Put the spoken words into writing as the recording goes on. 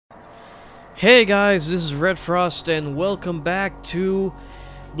Hey guys, this is RaedFrost and welcome back to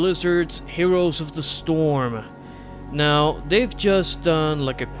Blizzard's Heroes of the Storm. Now, they've just done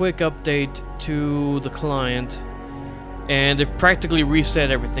like a quick update to the client and they've practically reset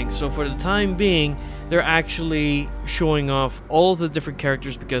everything. So for the time being, they're actually showing off all of the different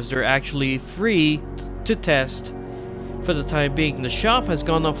characters because they're actually free to test for the time being. The shop has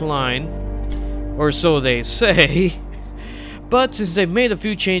gone offline, or so they say. But since they've made a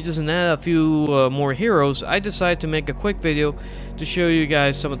few changes and added a few more heroes, I decided to make a quick video to show you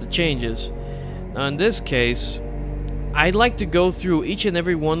guys some of the changes. Now in this case, I'd like to go through each and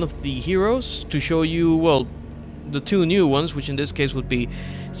every one of the heroes to show you, well, the two new ones, which in this case would be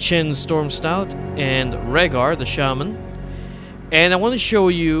Chen Stormstout and Rhaegar, the Shaman. And I want to show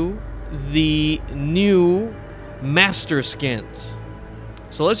you the new Master skins.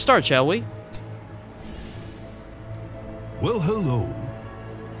 So let's start, shall we? Well, hello.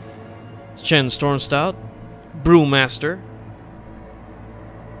 Chen Stormstout, Brewmaster.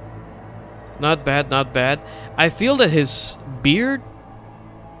 Not bad, not bad. I feel that his beard,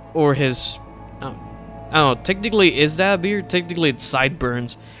 or his, I don't know, technically is that a beard? Technically it's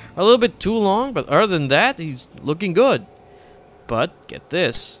sideburns. A little bit too long, but other than that, he's looking good. But, get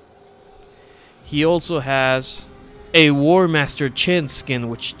this. He also has a War Master Chen skin,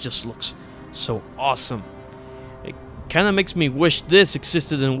 which just looks so awesome. Kind of makes me wish this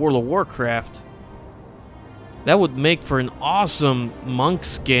existed in World of Warcraft. That would make for an awesome monk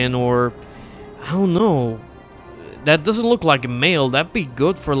skin, or I don't know. That doesn't look like a male. That'd be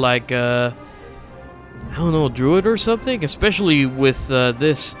good for like I don't know, druid or something. Especially with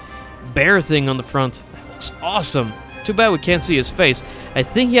this bear thing on the front. That looks awesome. Too bad we can't see his face. I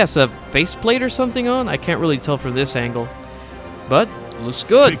think he has a faceplate or something on. I can't really tell from this angle, but it looks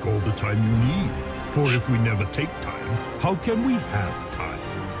good. Take all the time you need. For if we never take time, how can we have time?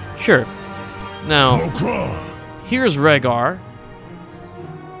 Sure. Now, Mokra. Here's Rhaegar.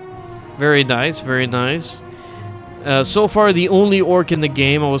 Very nice, very nice. So far, the only orc in the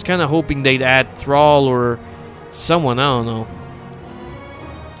game. I was kind of hoping they'd add Thrall or someone, I don't know.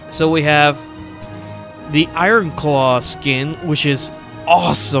 So we have the Ironclaw skin, which is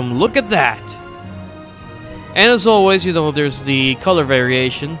awesome. Look at that. And as always, you know, there's the color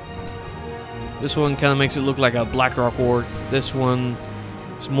variation. This one kind of makes it look like a Blackrock orc. This one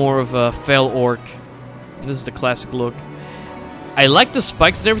is more of a Fell orc. This is the classic look. I like the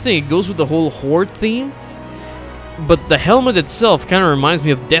spikes and everything. It goes with the whole Horde theme. But the helmet itself kind of reminds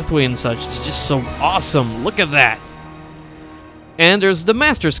me of Deathwing and such. It's just so awesome. Look at that. And there's the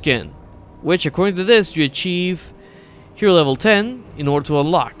Master skin, which according to this, you achieve Hero level 10 in order to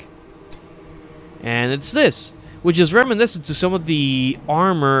unlock. And it's this, which is reminiscent to some of the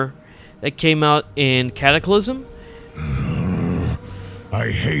armor that came out in Cataclysm. I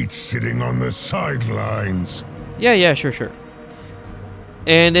hate sitting on the sidelines. Yeah, sure.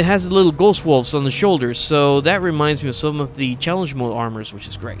 And it has little ghost wolves on the shoulders, so that reminds me of some of the challenge mode armors, which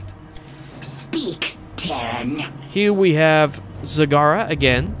is great. Speak, Terran. Here we have Zagara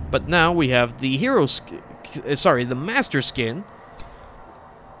again, but now we have the the Master skin,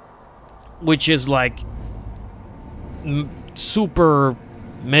 which is like super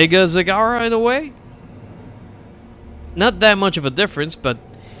Mega Zagara in a way. Not that much of a difference, but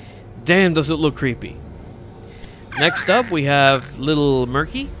damn does it look creepy. Next up we have Little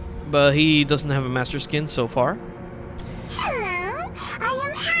Murky, but he doesn't have a Master skin so far. Hello, I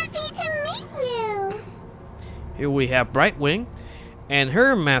am happy to meet you. Here we have Brightwing and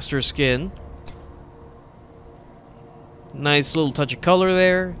her Master skin. Nice little touch of color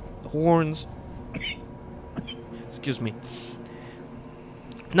there. The horns. Excuse me.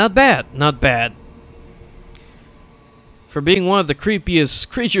 Not bad, not bad. For being one of the creepiest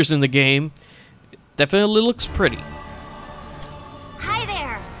creatures in the game, it definitely looks pretty. Hi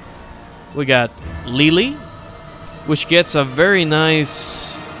there. We got Lily, which gets a very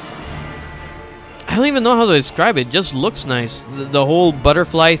nice... I don't even know how to describe it. It just looks nice. The whole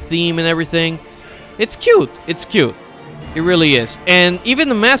butterfly theme and everything. It's cute. It's cute. It really is. And even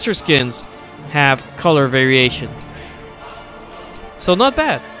the Master skins have color variation. So not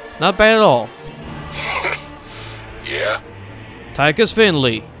bad. Not bad at all. Yeah. Tychus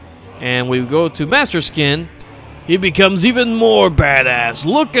Finley. And we go to Master Skin. He becomes even more badass.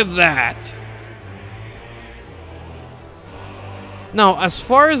 Look at that. Now, as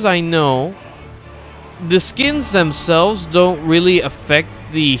far as I know, the skins themselves don't really affect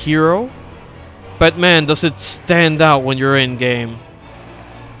the hero. But man, does it stand out when you're in game.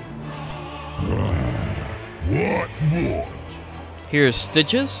 What more? Here's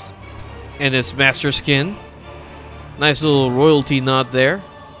Stitches and his Master skin. Nice little royalty nod there.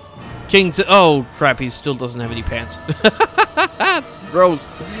 Oh crap, he still doesn't have any pants. That's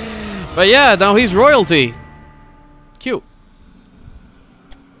gross. But yeah, now he's royalty. Cute.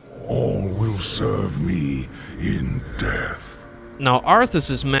 All will serve me in death. Now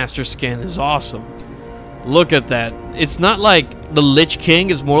Arthas's master skin is awesome. Look at that. It's not like the Lich King,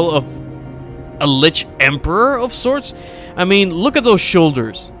 it's more of a Lich Emperor of sorts. I mean, look at those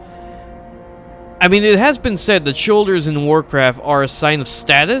shoulders. I mean, it has been said that shoulders in Warcraft are a sign of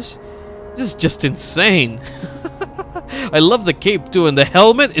status. This is just insane. I love the cape too, and the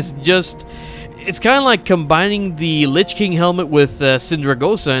helmet is just... It's kind of like combining the Lich King helmet with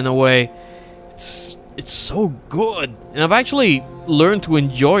Syndragosa in a way. It's so good. And I've actually learned to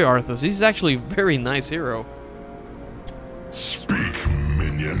enjoy Arthas. He's actually a very nice hero. Speak,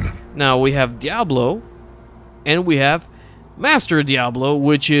 minion. Now we have Diablo, and we have Master Diablo,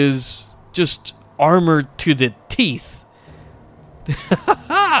 which is just armor to the teeth.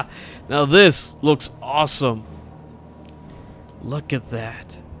 Now this looks awesome. Look at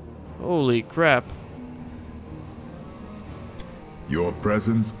that. Holy crap. Your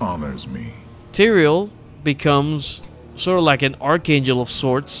presence honors me. Tyrael becomes sort of like an archangel of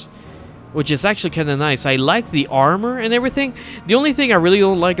sorts, which is actually kind of nice. I like the armor and everything. The only thing I really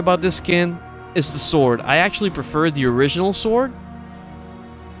don't like about this skin is the sword. I actually prefer the original sword,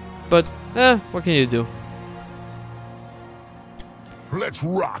 but what can you do? Let's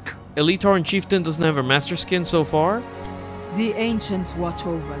rock. Elitar Chieftain doesn't have a master skin so far, The ancients watch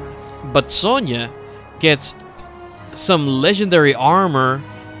over us. but Sonya gets some legendary armor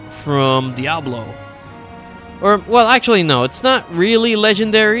from Diablo. Or, well, actually no, it's not really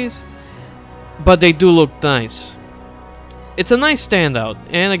legendaries, but they do look nice. It's a nice standout,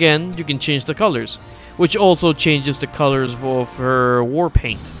 and again, you can change the colors, which also changes the colors of her war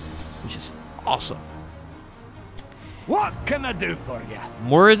paint, which is awesome. What can I do for you?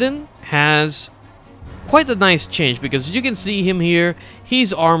 Moradin has quite a nice change, because you can see him here.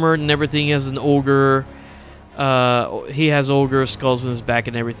 He's armored and everything. He has an ogre. He has ogre skulls in his back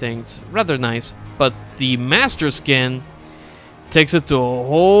and everything. It's rather nice. But the master skin takes it to a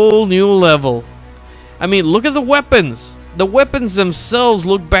whole new level. I mean, look at the weapons. The weapons themselves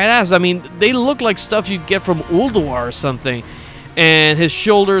look badass. I mean, they look like stuff you'd get from Ulduar or something. And his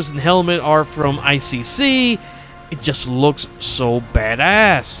shoulders and helmet are from ICC. It just looks so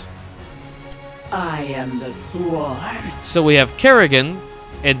badass. I am the sword. So we have Kerrigan,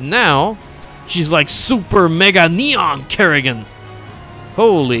 and now she's like super mega neon Kerrigan.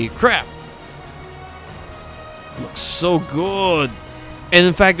 Holy crap. Looks so good. And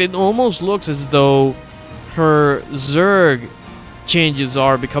in fact, it almost looks as though her Zerg changes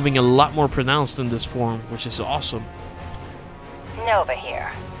are becoming a lot more pronounced in this form, which is awesome. Nova here.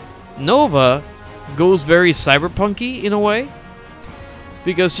 Nova goes very cyberpunky in a way,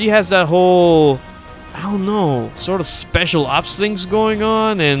 because she has that whole, I don't know, sort of special ops things going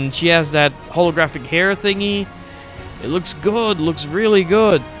on, and she has that holographic hair thingy. It looks good, looks really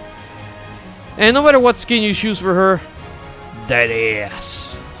good. And no matter what skin you choose for her, that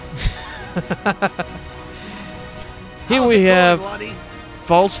ass. Here we have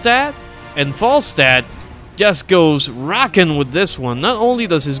Falstad, and Falstad just goes rocking with this one. Not only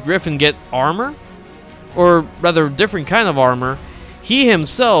does his Griffin get armor, or rather different kind of armor, he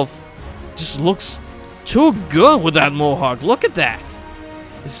himself just looks too good with that mohawk. Look at that.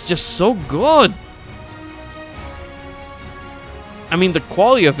 It's just so good. I mean, the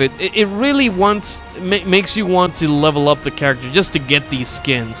quality of it, it really makes you want to level up the character just to get these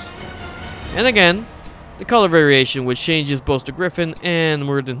skins. And again, the color variation, which changes both the Griffin and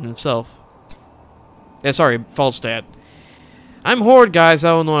Moradin himself. Sorry, Falstad. I'm Horde, guys. I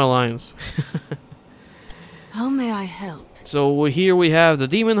don't know Alliance. How may I help? So here we have the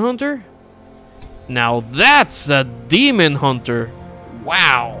Demon Hunter. Now that's a Demon Hunter.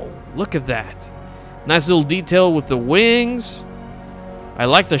 Wow, look at that. Nice little detail with the wings. I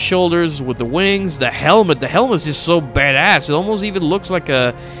like the shoulders with the wings. The helmet is just so badass. It almost even looks like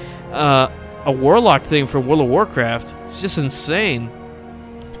a warlock thing from World of Warcraft. It's just insane.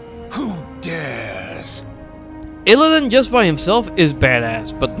 Who dares? Illidan just by himself is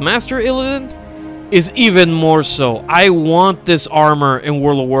badass, but Master Illidan is even more so. I want this armor in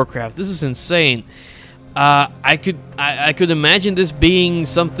World of Warcraft. This is insane. I could imagine this being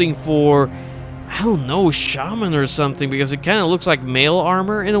something for, I don't know, shaman or something, because it kind of looks like male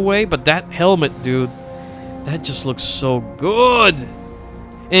armor in a way, but that helmet, dude, that just looks so good.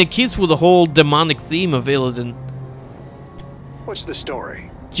 And it keeps with the whole demonic theme of Illidan. What's the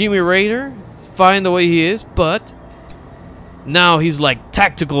story? Jimmy Raynor, fine the way he is, but now he's like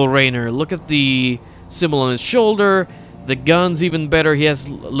Tactical Raynor. Look at the symbol on his shoulder, The gun's even better. He has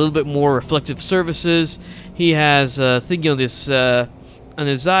a little bit more reflective surfaces. He has a thing on this on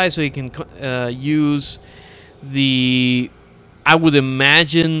his eye, so he can use the, I would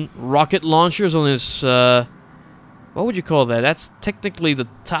imagine, rocket launchers on his. What would you call that? That's technically the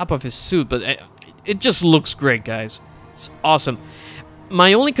top of his suit, but it just looks great, guys. It's awesome.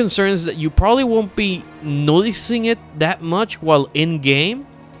 My only concern is that you probably won't be noticing it that much while in game,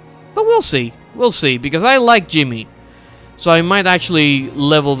 but we'll see. We'll see, because I like Jimmy. So I might actually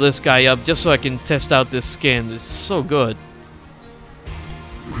level this guy up just so I can test out this skin. It's so good.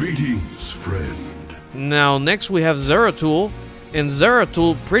 Greetings, friend. Now, next we have Zeratul. And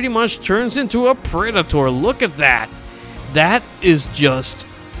Zeratul pretty much turns into a Predator. Look at that. That is just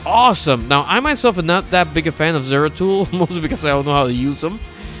awesome. Now, I myself am not that big a fan of Zeratul, mostly because I don't know how to use them.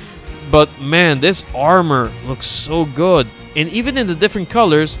 But, man, this armor looks so good. And even in the different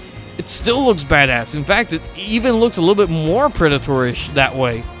colors, it still looks badass. In fact, it even looks a little bit more Predatorish that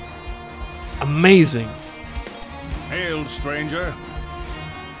way. Amazing. Hail, stranger.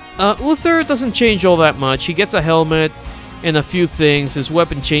 Uther doesn't change all that much. He gets a helmet and a few things. His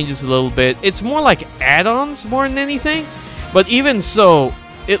weapon changes a little bit. It's more like add-ons more than anything. But even so,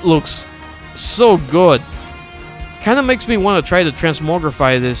 it looks so good. Kind of makes me want to try to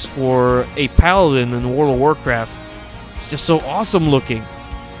transmogrify this for a paladin in World of Warcraft. It's just so awesome looking.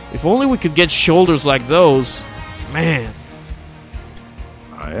 If only we could get shoulders like those. Man.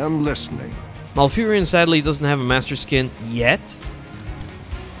 I am listening. Malfurion sadly doesn't have a master skin yet.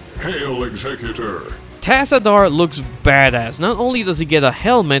 Hail, Executor. Tassadar looks badass. Not only does he get a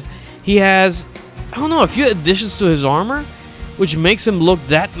helmet, he has, I don't know, a few additions to his armor, which makes him look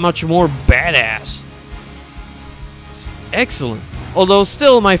that much more badass. It's excellent. Although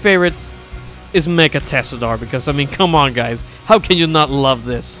still my favorite is Mecha Tassadar, because I mean, come on guys, how can you not love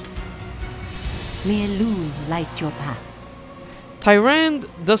this? May a loon light your path. Tyrande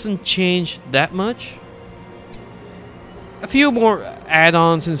doesn't change that much. A few more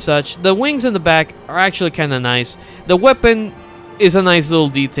add-ons and such. The wings in the back are actually kind of nice. The weapon is a nice little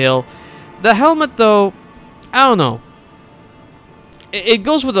detail. The helmet, though, I don't know. It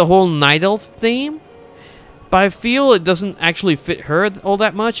goes with the whole Night Elf theme, but I feel it doesn't actually fit her all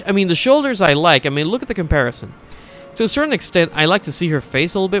that much. I mean, the shoulders I like. I mean, look at the comparison. To a certain extent, I like to see her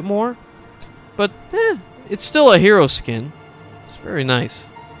face a little bit more, but it's still a hero skin. It's very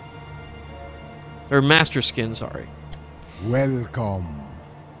nice. Or master skin, sorry. Welcome.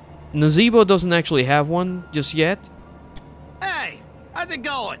 Nazebo doesn't actually have one just yet. Hey, how's it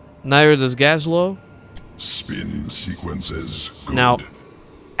going? Neither does Gazlo. Spin sequences. Good. Now,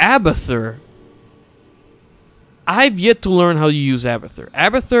 Abathur. I've yet to learn how to use Abathur.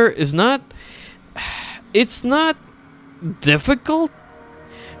 Abathur is not... It's not difficult,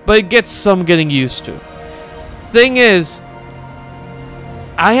 but it gets some getting used to. Thing is,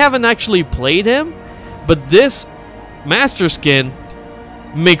 I haven't actually played him, but this master skin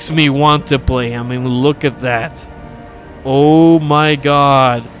makes me want to play him. I mean, look at that. Oh my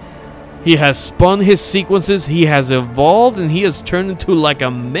god. He has spun his sequences, he has evolved, and he has turned into like a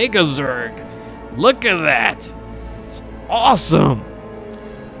Mega Zerg. Look at that. It's awesome.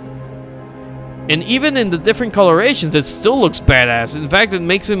 And even in the different colorations, it still looks badass. In fact, it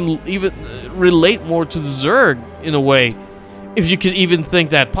makes him even relate more to the Zerg in a way. If you could even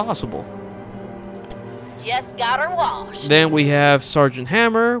think that possible. Just got her washed. Then we have Sergeant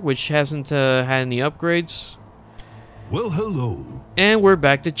Hammer, which hasn't had any upgrades. Well, hello. And we're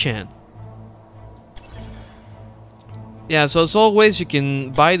back to Chen. Yeah, so as always, you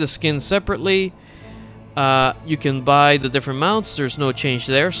can buy the skins separately. You can buy the different mounts. There's no change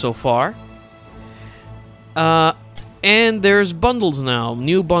there so far. And there's bundles now,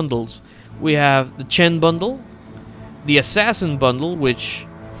 new bundles. We have the Chen bundle, the Assassin bundle, which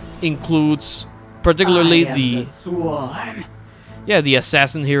includes particularly the Swarm. yeah, the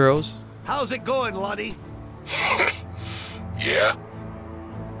Assassin heroes. How's it going, Lottie? Yeah.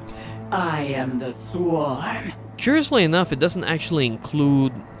 I am the Swarm. Curiously enough, it doesn't actually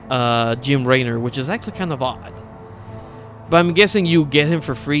include Jim Raynor, which is actually kind of odd. But I'm guessing you get him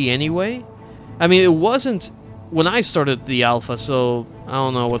for free anyway. I mean, it wasn't when I started the alpha, so I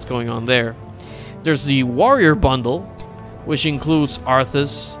don't know what's going on there. There's the Warrior bundle, which includes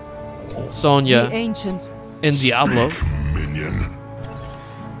Arthas, Sonya, The ancients. and Diablo. Minion.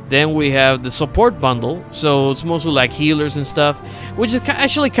 Then we have the support bundle, so it's mostly like healers and stuff, which is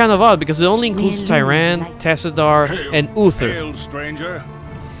actually kind of odd because it only includes Tyrande, Tassadar, and Uther. Hail, stranger.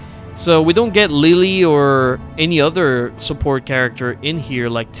 So we don't get Lily or any other support character in here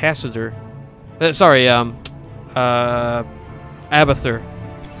like Tassadar. Abathur.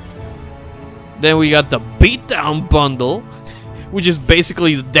 Then we got the Beat Beatdown bundle, which is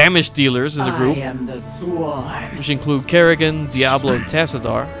basically the damage dealers in the group, I am the swarm. which include Kerrigan, Diablo, and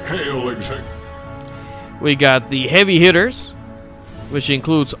Tassadar. Hail, exec. We got the heavy hitters, which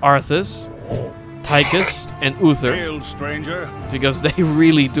includes Arthas, Tychus, and Uther, Hail, stranger. because they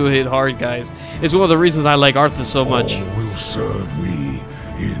really do hit hard, guys. It's one of the reasons I like Arthas so much. All will serve me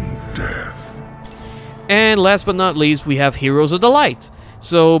in death. And last but not least, we have Heroes of the Light.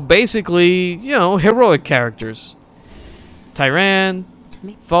 So basically, you know, heroic characters. Tyran,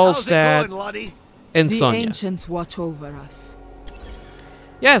 How's it Falstad, going, Lottie? and The Sonya. ancients watch over us.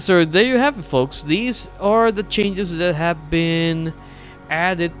 Yeah, so there you have it, folks. These are the changes that have been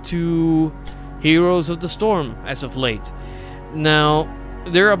added to Heroes of the Storm as of late. Now,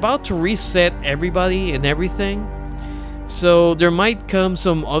 they're about to reset everybody and everything, so there might come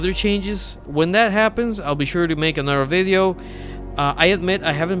some other changes. When that happens, I'll be sure to make another video. I admit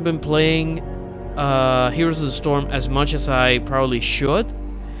I haven't been playing Heroes of the Storm as much as I probably should,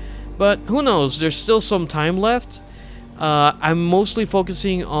 but who knows, there's still some time left. I'm mostly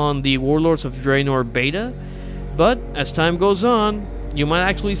focusing on the Warlords of Draenor beta, but as time goes on, you might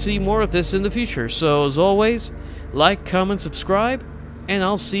actually see more of this in the future. So as always, like, comment, subscribe, and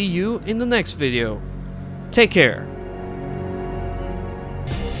I'll see you in the next video. Take care.